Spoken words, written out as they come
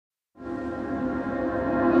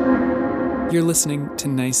You're listening to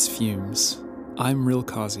Nice Fumes. I'm Real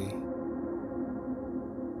Kazi.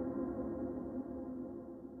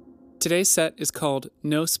 Today's set is called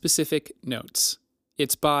No Specific Notes.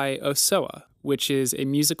 It's by Osoa, which is a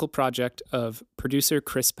musical project of producer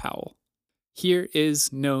Chris Powell. Here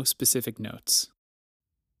is No Specific Notes.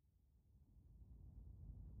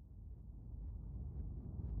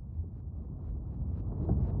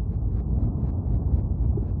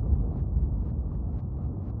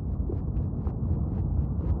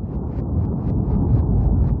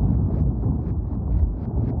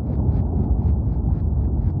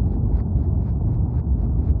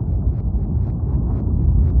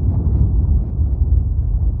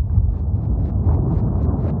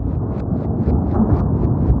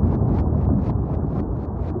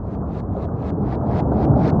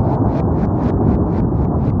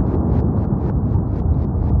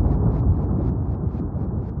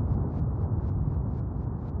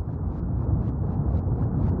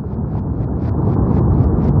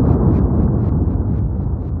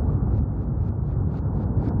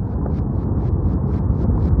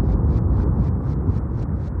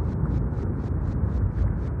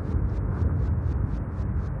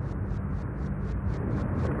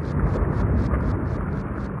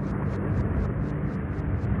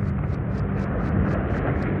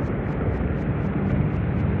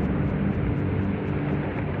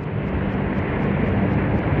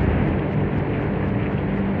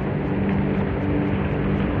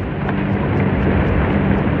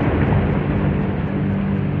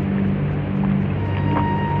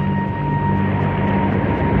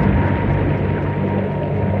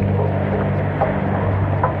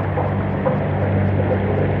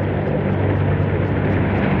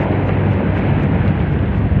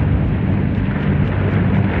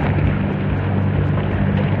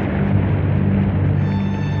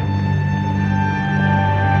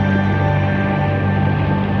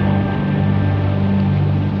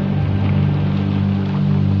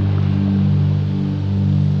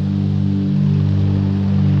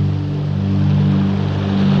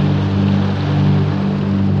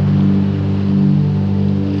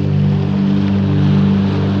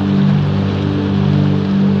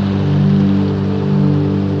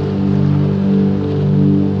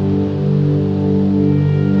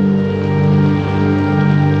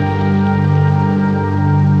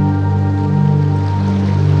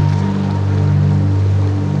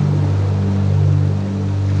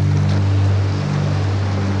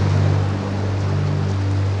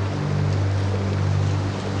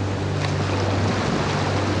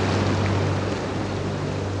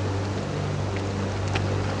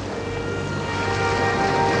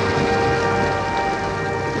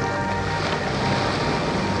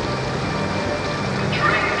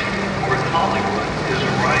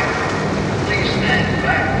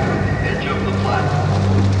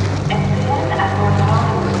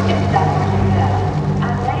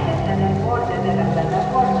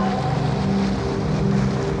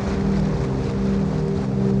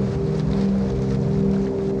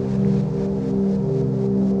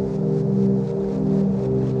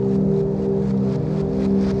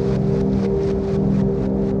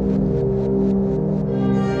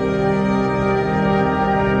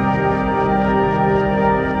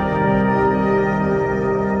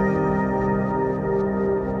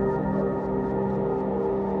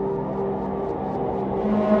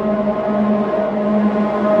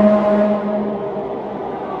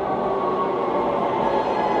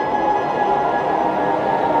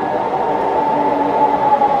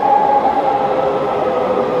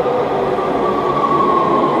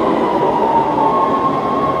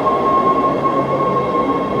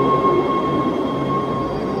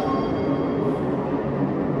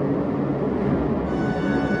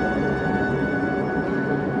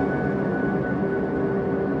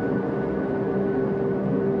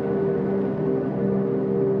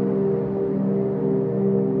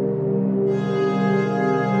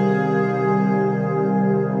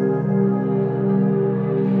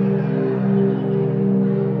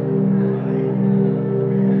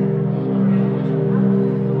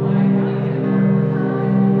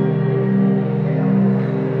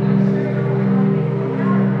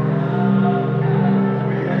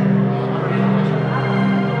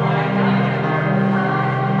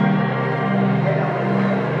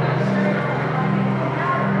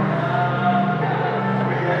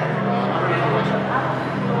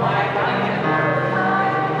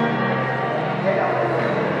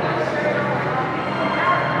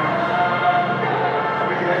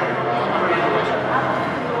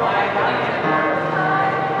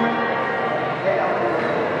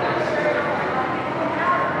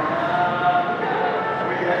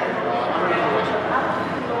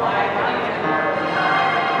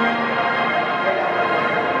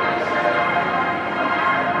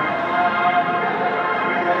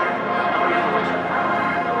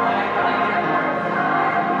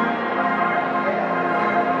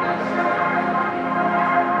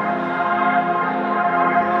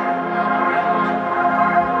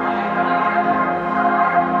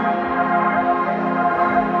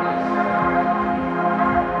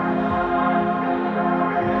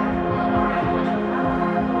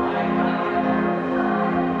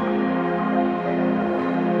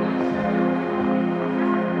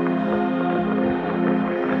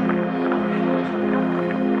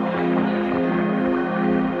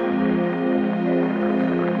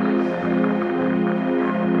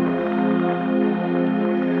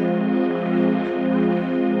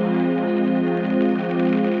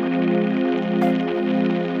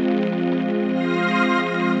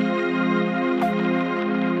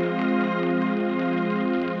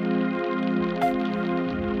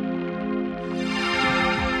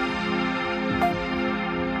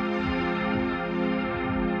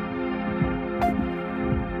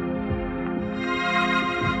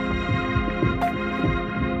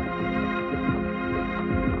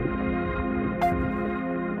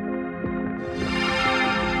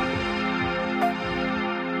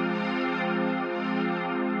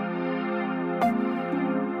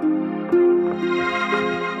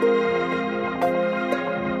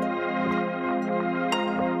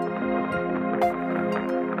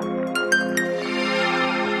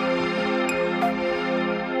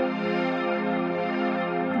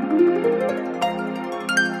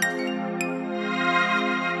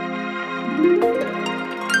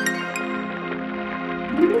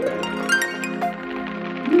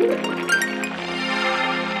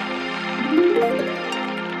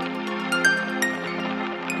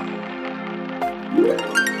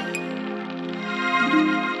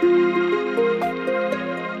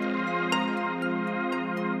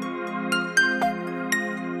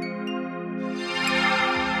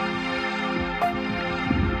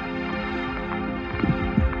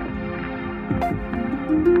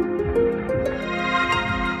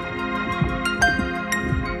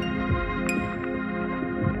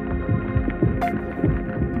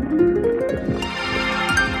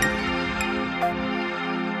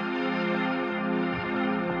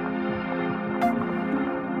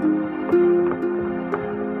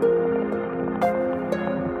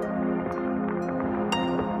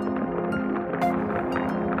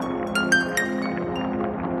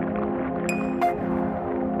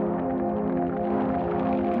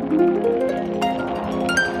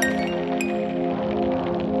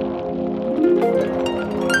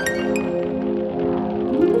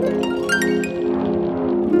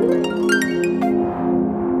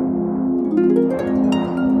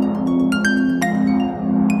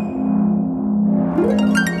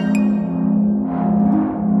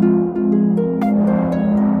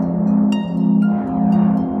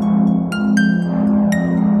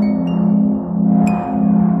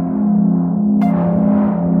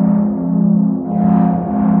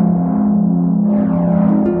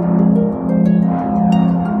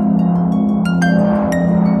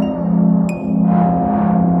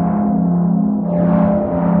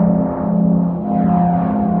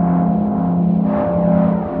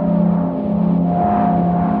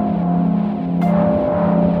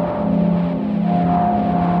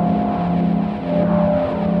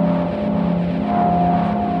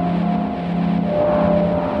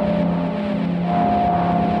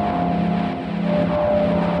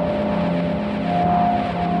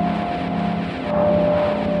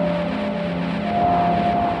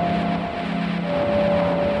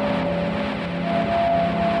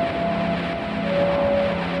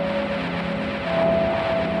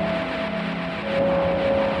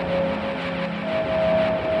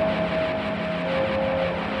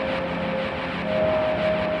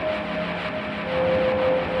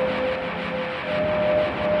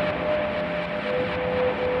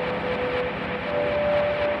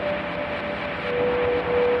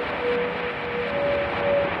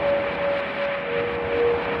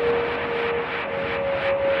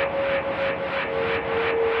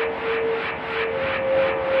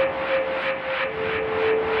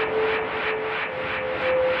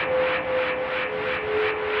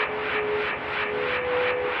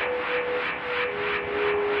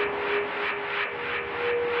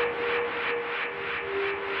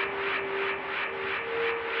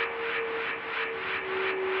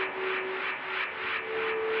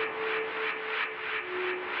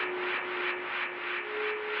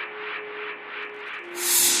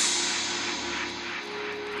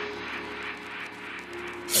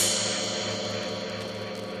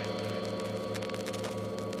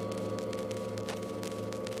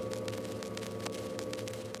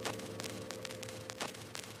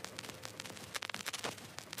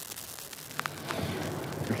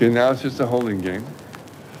 Okay, now it's just a holding game.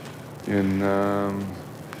 And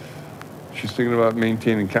she's thinking about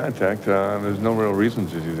maintaining contact. There's no real reason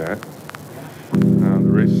to do that. The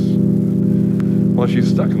race, well, she's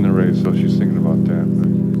stuck in the race, so she's thinking about that.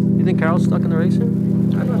 You think Carol's stuck in the race?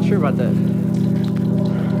 I'm not sure about that.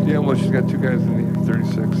 Yeah, well, she's got two guys in the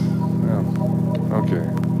 36. Yeah. Okay.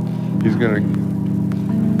 He's going to...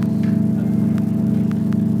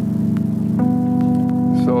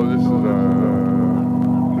 So this is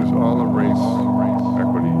there's all a race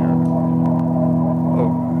equity here.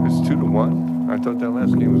 Oh, it's 2-1? I thought that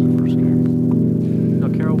last game was the first game. No,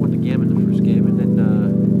 Carol won the game in the first game, and then...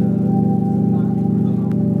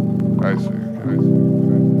 I see.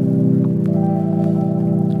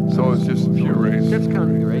 So it's just a pure race? That's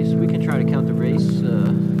counting the race. We can try to count the race.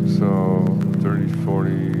 So 30,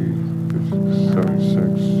 40,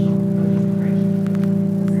 76,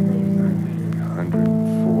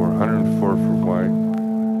 104 for white.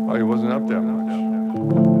 Oh, he wasn't up that much.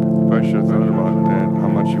 I should have thought about that, how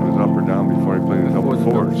much he was up or down before he played the double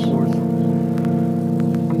fours.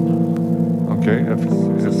 Okay, it's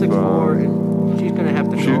a 6-4, and she's going to have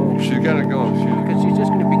to go. She's got to go. Because she's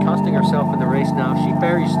just going to be costing herself in the race. race now.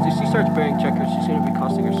 If she starts burying checkers, she's going to be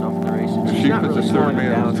costing herself in the race. If She's she not puts really a third slowing it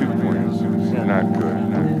man down. with 2 points, it's Yeah. not good.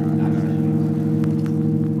 Not good.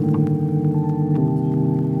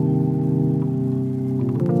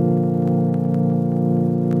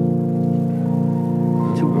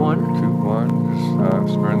 2-1. 2-1,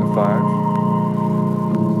 just sparing the 5.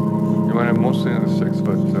 You might have mostly on the 6,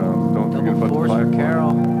 but don't forget Double about the fours 5. for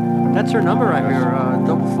Carol. That's her number right here.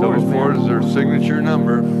 Double fours. Double 4 man. is their signature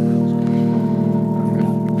number.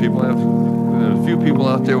 There's a few people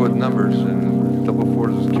out there with numbers, and double 4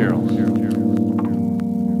 is Carol's.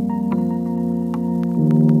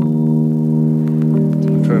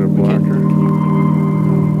 Try to block her.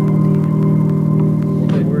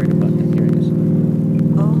 Really worried about them hearing this.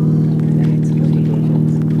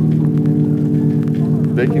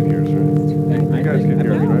 They can hear us, right? You guys can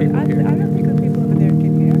hear us, right? I don't think the people over there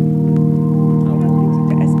can hear.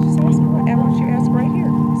 Just ask, why don't you ask right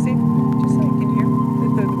here? See, just so you can hear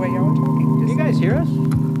the way y'all are talking. Do Just, you guys hear us?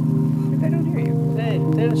 They don't hear you.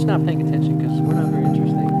 They're just not paying attention because we're not very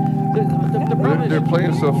interesting. The problem is They're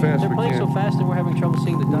playing so fast they're we playing so can't. fast that we're having trouble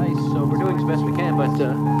seeing the dice. So we're doing as best we can, but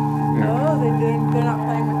Yeah. Oh, they're not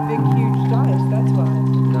playing with big, huge dice. That's why.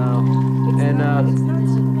 no. It's And not. It's not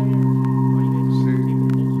simulated. See,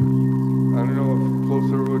 I don't know if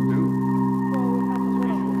closer would do.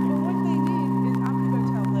 Well, what they need is I'm gonna go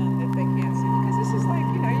tell Lynn that they can't see because this is like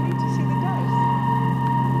you need to see the dice.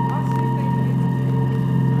 I'll see if they can.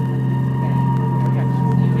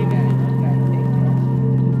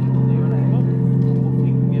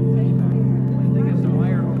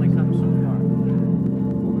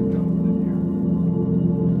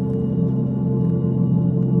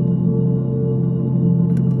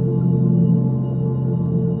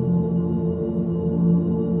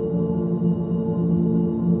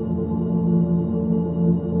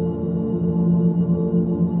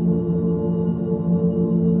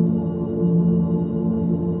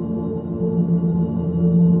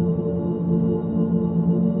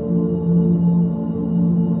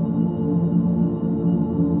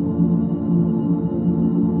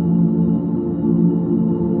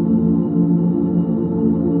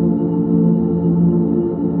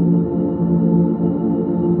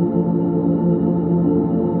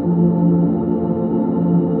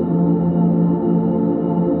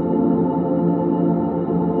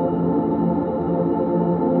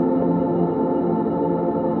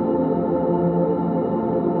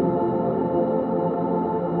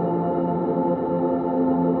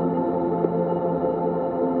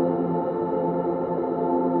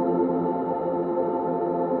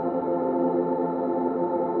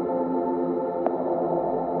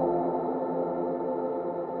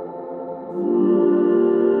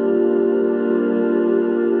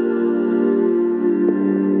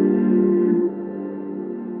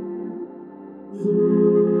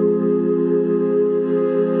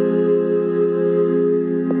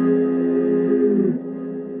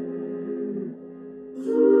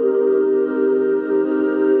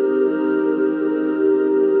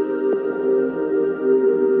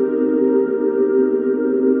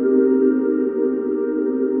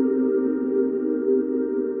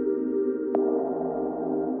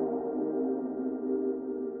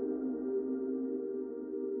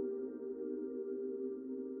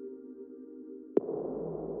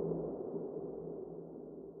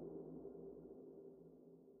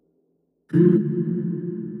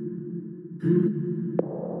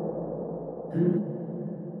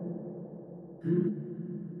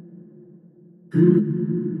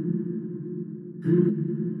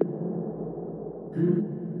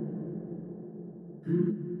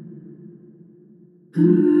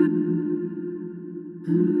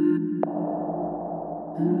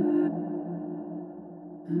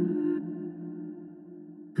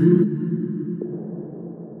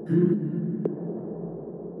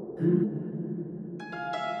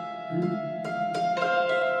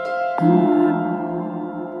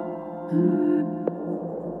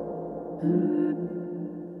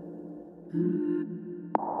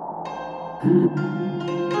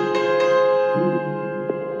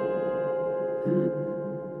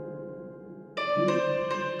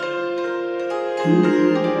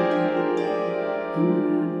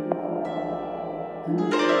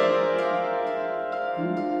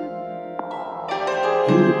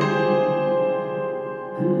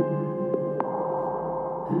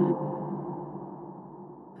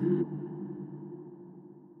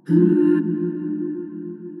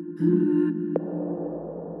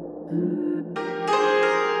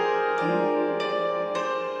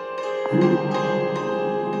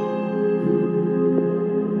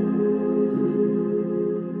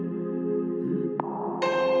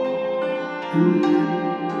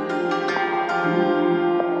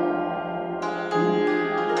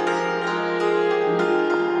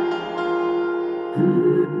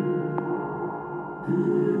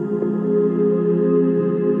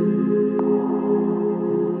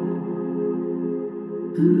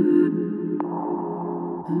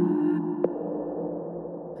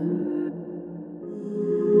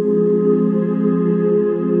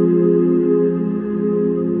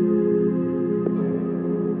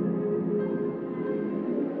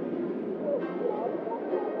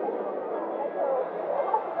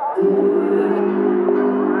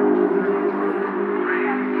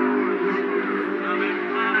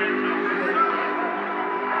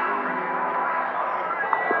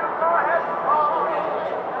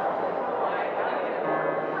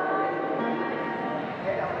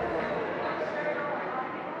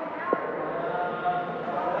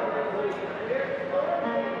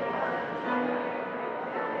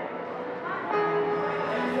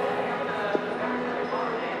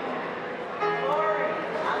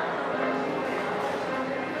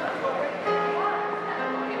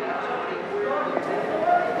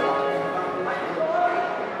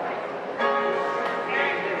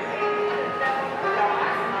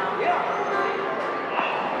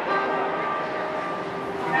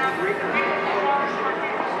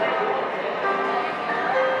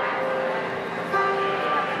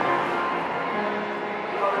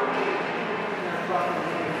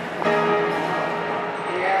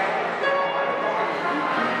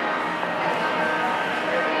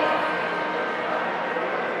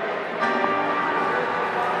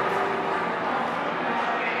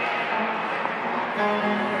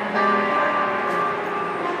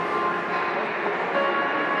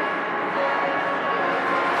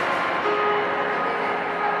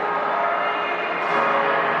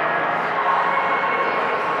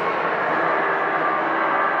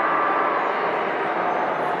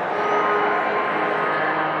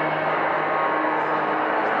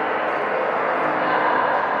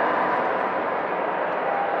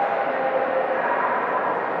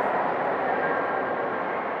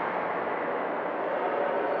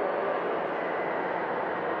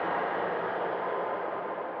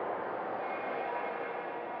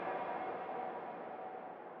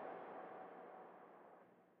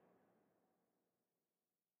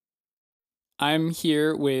 I'm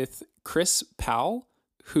here with Chris Powell,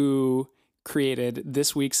 who created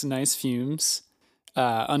this week's Nice Fumes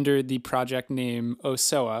under the project name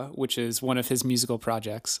Osoa, which is one of his musical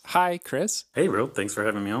projects. Hi, Chris. Hey, Ro. Thanks for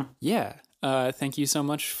having me on. Yeah. Thank you so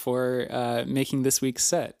much for making this week's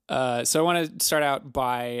set. So I want to start out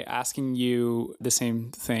by asking you the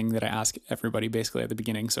same thing that I ask everybody basically at the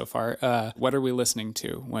beginning so far. What are we listening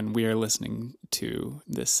to when we are listening to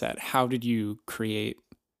this set? How did you create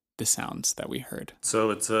the sounds that we heard?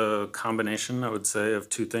 So it's a combination, I would say, of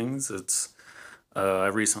two things. It's I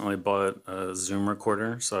recently bought a Zoom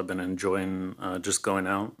recorder, so I've been enjoying just going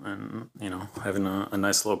out and having a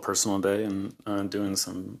nice little personal day and doing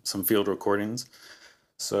some field recordings.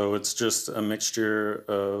 So it's just a mixture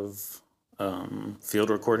of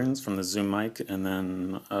field recordings from the Zoom mic and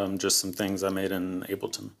then just some things I made in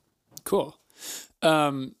Ableton. Cool.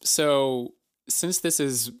 So since this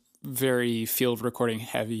is very field recording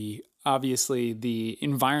heavy, obviously the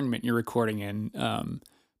environment you're recording in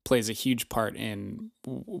plays a huge part in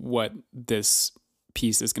what this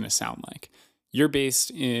piece is going to sound like. You're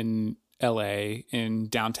based in LA, in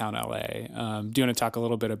downtown LA. Do you want to talk a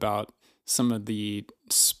little bit about some of the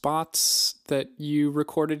spots that you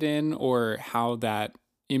recorded in or how that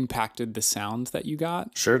impacted the sound that you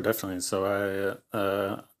got? Sure, definitely. So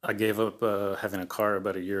I gave up having a car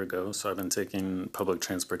about a year ago, so I've been taking public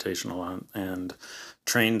transportation a lot, and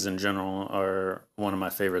trains in general are one of my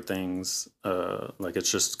favorite things. Like it's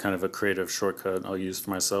just kind of a creative shortcut I'll use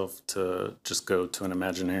for myself to just go to an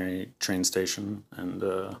imaginary train station and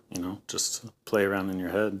just play around in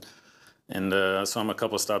your head. And so I'm a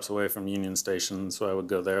couple stops away from Union Station, so I would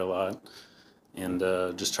go there a lot and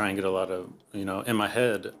just try and get a lot of, in my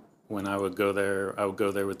head, when I would go there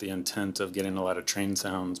with the intent of getting a lot of train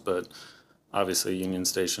sounds. But obviously Union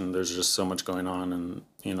Station, there's just so much going on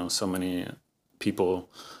and, so many people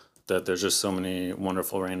that there's just so many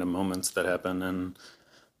wonderful random moments that happen.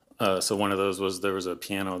 And so one of those was there was a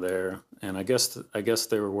piano there. And I guess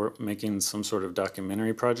they were making some sort of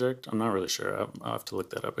documentary project. I'm not really sure. I'll have to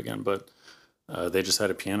look that up again. But they just had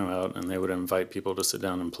a piano out and they would invite people to sit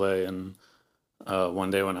down and play. And one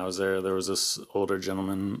day when I was there was this older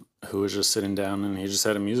gentleman who was just sitting down and he just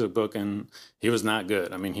had a music book and he was not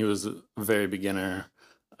good. I mean, he was a very beginner,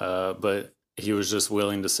 but he was just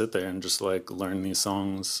willing to sit there and just like learn these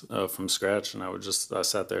songs from scratch, and I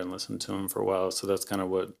sat there and listened to him for a while. So that's kind of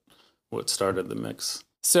what started the mix.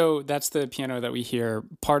 So that's the piano that we hear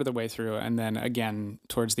part of the way through, and then again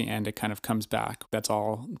towards the end it kind of comes back. That's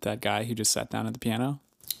all that guy who just sat down at the piano.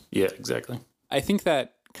 Yeah, exactly. I think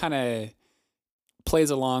that kind of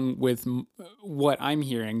plays along with what I'm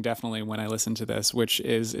hearing definitely when I listen to this, which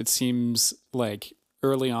is it seems like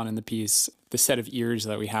early on in the piece, the set of ears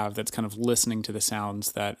that we have that's kind of listening to the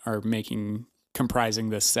sounds that are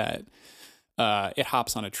comprising this set, it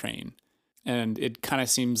hops on a train. And it kind of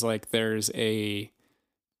seems like there's a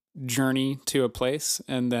journey to a place,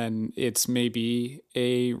 and then it's maybe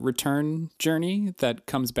a return journey that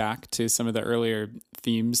comes back to some of the earlier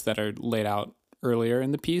themes that are laid out earlier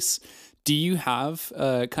in the piece. Do you have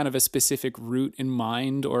kind of a specific route in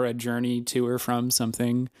mind, or a journey to or from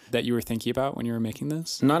something that you were thinking about when you were making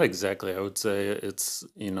this? Not exactly. I would say it's,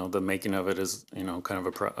 the making of it is, kind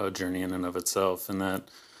of a journey in and of itself. And that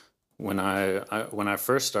when I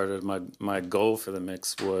first started, my goal for the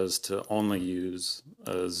mix was to only use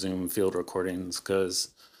Zoom field recordings,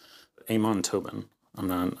 because Amon Tobin,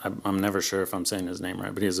 I'm never sure if I'm saying his name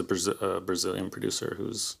right, but he's a Brazilian producer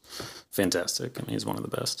who's fantastic. I mean, he's one of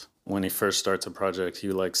the best. When he first starts a project,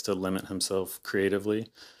 he likes to limit himself creatively.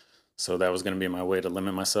 So that was going to be my way to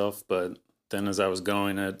limit myself. But then as I was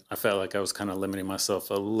going, I felt like I was kind of limiting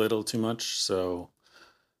myself a little too much. So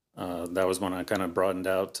that was when I kind of broadened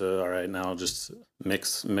out to, all right, now I'll just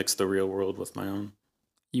mix the real world with my own.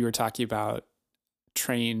 You were talking about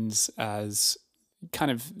trains as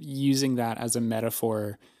kind of using that as a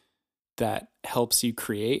metaphor that helps you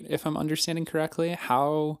create, if I'm understanding correctly.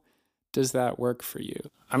 How does that work for you?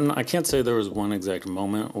 I can't say there was one exact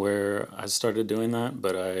moment where I started doing that,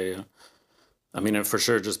 but I mean, it for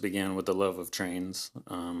sure just began with the love of trains.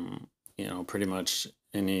 Pretty much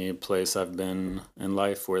any place I've been in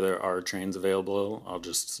life where there are trains available, I'll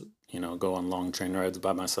just, go on long train rides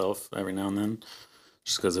by myself every now and then.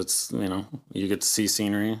 Just because it's, you get to see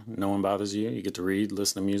scenery, no one bothers you. You get to read,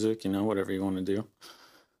 listen to music, whatever you want to do.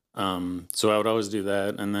 So I would always do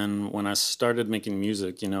that. And then when I started making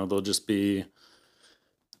music, there'll just be,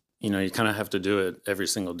 you kind of have to do it every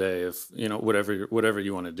single day. If, whatever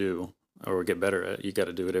you want to do or get better at, you got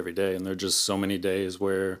to do it every day. And there are just so many days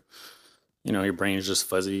where, your brain's just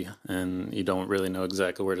fuzzy and you don't really know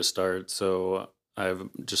exactly where to start. So I've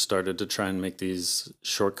just started to try and make these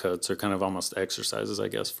shortcuts, or kind of almost exercises, I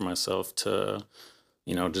guess, for myself to,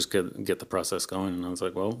 just get the process going. And I was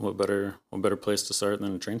like, well, what better place to start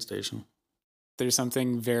than a train station? There's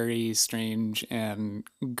something very strange and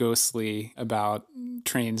ghostly about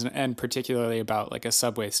trains, and particularly about like a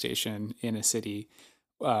subway station in a city.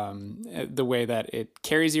 The way that it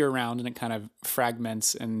carries you around and it kind of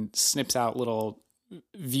fragments and snips out little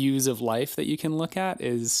views of life that you can look at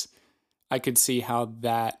is, I could see how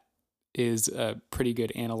that is a pretty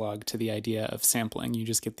good analog to the idea of sampling. You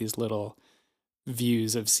just get these little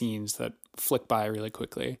views of scenes that flick by really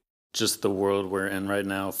quickly. Just the world we're in right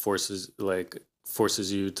now forces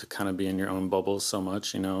you to kind of be in your own bubble so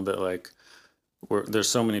much, that like there's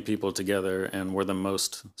so many people together and we're the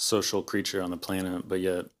most social creature on the planet, but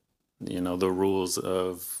yet, the rules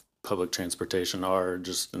of public transportation are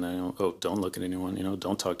just, don't look at anyone,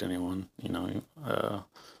 don't talk to anyone,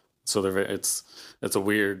 so it's a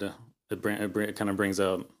weird, it kind of brings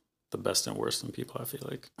out the best and worst in people, I feel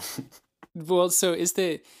like. Well, so is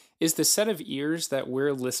the set of ears that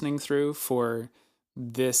we're listening through for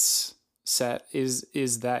this set,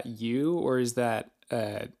 is that you, or is that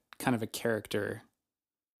kind of a character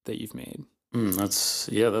that you've made? That's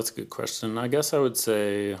a good question. I guess I would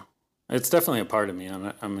say it's definitely a part of me.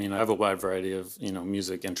 I mean, I have a wide variety of,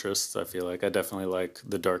 music interests. I feel like I definitely like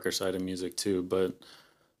the darker side of music too, but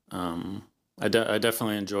I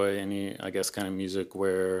definitely enjoy any, I guess, kind of music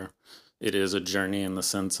where it is a journey, in the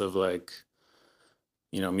sense of like,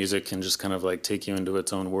 music can just kind of like take you into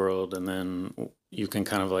its own world, and then you can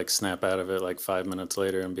kind of like snap out of it like 5 minutes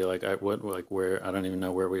later and be like, where, I don't even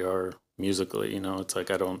know where we are musically. It's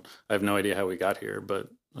like, I have no idea how we got here, but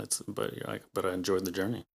I enjoyed the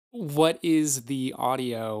journey. What is the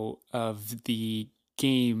audio of the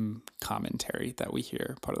game commentary that we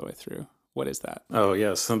hear part of the way through? What is that? Oh,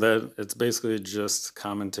 yeah. So it's basically just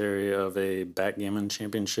commentary of a backgammon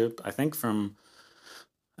championship. I think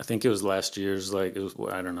it was last year's, like, it was,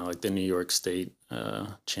 I don't know, like the New York State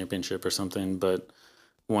championship or something. But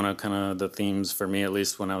one of kind of the themes for me, at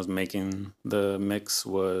least when I was making the mix,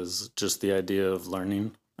 was just the idea of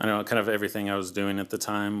learning. I know kind of everything I was doing at the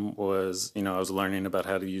time was, I was learning about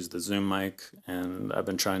how to use the Zoom mic, and I've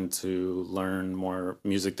been trying to learn more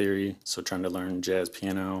music theory. So trying to learn jazz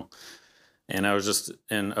piano And I was just,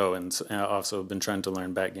 and I also been trying to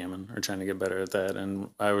learn backgammon, or trying to get better at that. And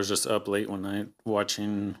I was just up late one night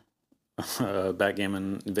watching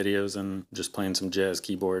backgammon videos and just playing some jazz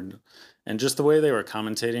keyboard. And just the way they were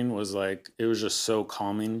commentating was like, it was just so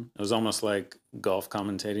calming. It was almost like golf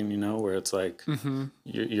commentating, where it's like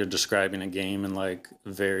you're describing a game in like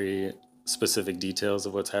very specific details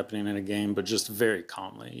of what's happening in a game, but just very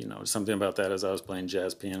calmly. Something about that as I was playing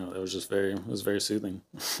jazz piano, it was very soothing.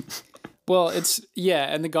 Well,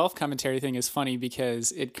 and the golf commentary thing is funny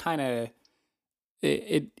because it kind of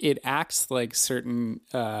it acts like certain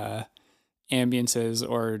ambiances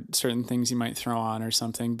or certain things you might throw on or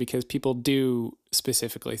something, because people do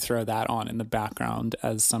specifically throw that on in the background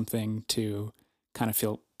as something to kind of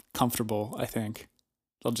feel comfortable. I think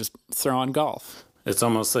they'll just throw on golf. It's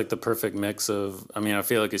almost like the perfect mix of, I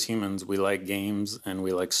feel like as humans, we like games and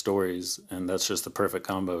we like stories, and that's just the perfect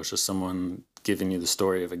combo. It's just someone giving you the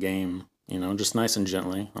story of a game, just nice and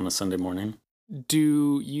gently on a Sunday morning.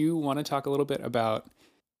 Do you want to talk a little bit about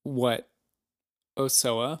what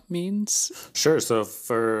Osoa means? Sure.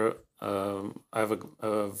 So I have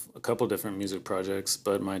a couple different music projects,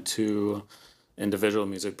 but my two individual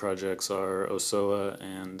music projects are Osoa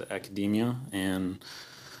and Academia. And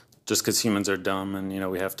just because humans are dumb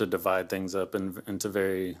and, we have to divide things up into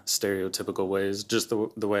very stereotypical ways, just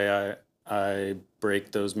the way I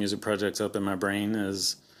break those music projects up in my brain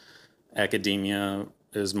is Academia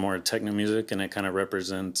is more techno music, and it kind of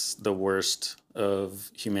represents the worst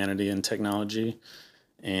of humanity and technology.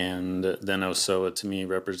 And then Osoa to me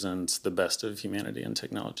represents the best of humanity and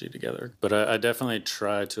technology together. But I definitely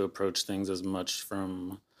try to approach things as much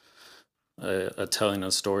from a telling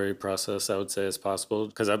a story process, I would say, as possible,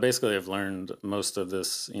 because I basically have learned most of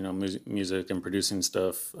this, music and producing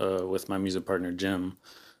stuff with my music partner Jim,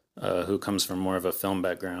 who comes from more of a film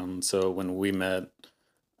background. So when we met,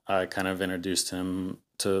 I kind of introduced him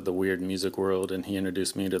to the weird music world, and he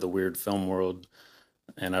introduced me to the weird film world.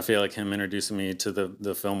 And I feel like him introducing me to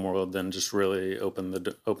the film world then just really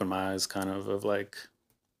opened my eyes, kind of like,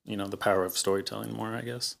 the power of storytelling more, I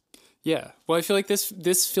guess. Yeah. Well, I feel like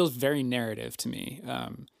this feels very narrative to me.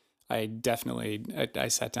 I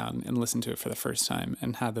sat down and listened to it for the first time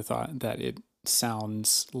and had the thought that it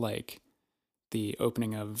sounds like the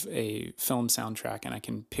opening of a film soundtrack, and I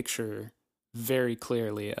can picture very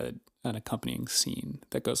clearly an accompanying scene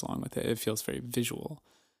that goes along with it. It feels very visual.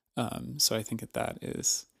 So I think that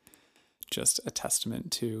is just a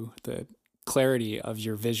testament to the clarity of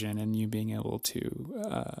your vision and you being able to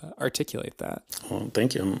articulate that. Well,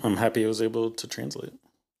 thank you. I'm happy I was able to translate.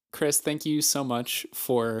 Chris, thank you so much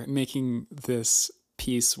for making this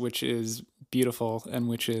piece, which is beautiful and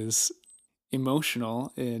which is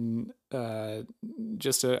emotional in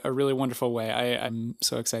just a really wonderful way. I'm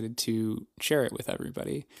so excited to share it with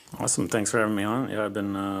everybody. Awesome. Thanks for having me on. Yeah, I've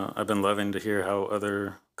been loving to hear how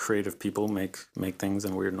other creative people make things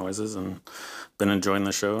and weird noises, and been enjoying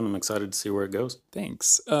the show, and I'm excited to see where it goes.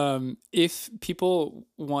 Thanks. If people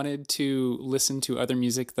wanted to listen to other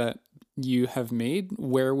music that you have made,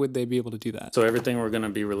 where would they be able to do that? So everything we're going to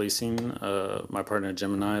be releasing, my partner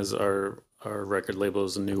Jim and I's, our record label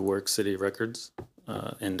is New Work City Records,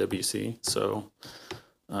 NWC. So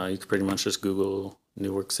you could pretty much just Google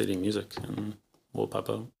New Work City music and we'll pop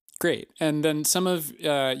up. Great. And then some of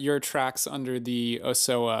your tracks under the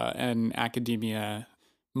Osoa and Academia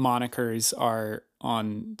monikers are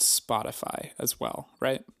on Spotify as well,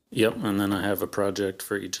 right? Yep. And then I have a project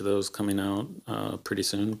for each of those coming out pretty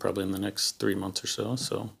soon, probably in the next 3 months or so.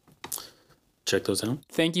 So check those out.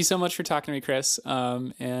 Thank you so much for talking to me, Chris.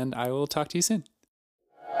 And I will talk to you soon.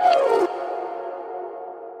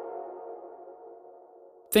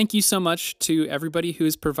 Thank you so much to everybody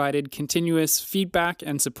who's provided continuous feedback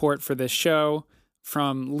and support for this show,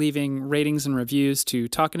 from leaving ratings and reviews to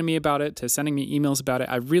talking to me about it to sending me emails about it.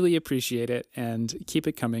 I really appreciate it, and keep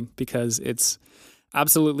it coming because it's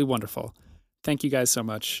absolutely wonderful. Thank you guys so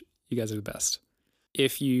much. You guys are the best.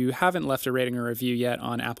 If you haven't left a rating or review yet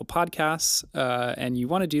on Apple Podcasts and you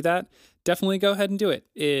want to do that, definitely go ahead and do it.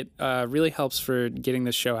 It really helps for getting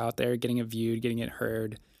this show out there, getting it viewed, getting it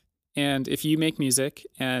heard. And if you make music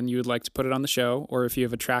and you would like to put it on the show, or if you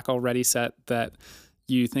have a track already set that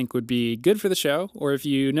you think would be good for the show, or if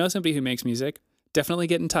you know somebody who makes music, definitely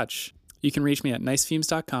get in touch. You can reach me at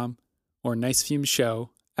nicefumes.com or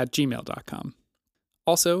nicefumeshow@gmail.com.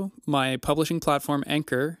 Also, my publishing platform,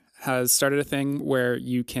 Anchor, has started a thing where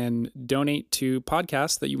you can donate to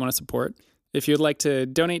podcasts that you want to support. If you'd like to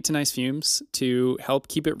donate to Nice Fumes to help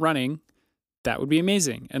keep it running, that would be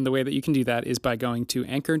amazing. And the way that you can do that is by going to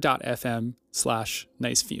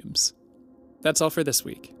anchor.fm/nicefumes. That's all for this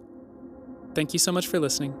week. Thank you so much for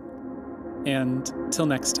listening. And till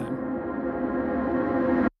next time.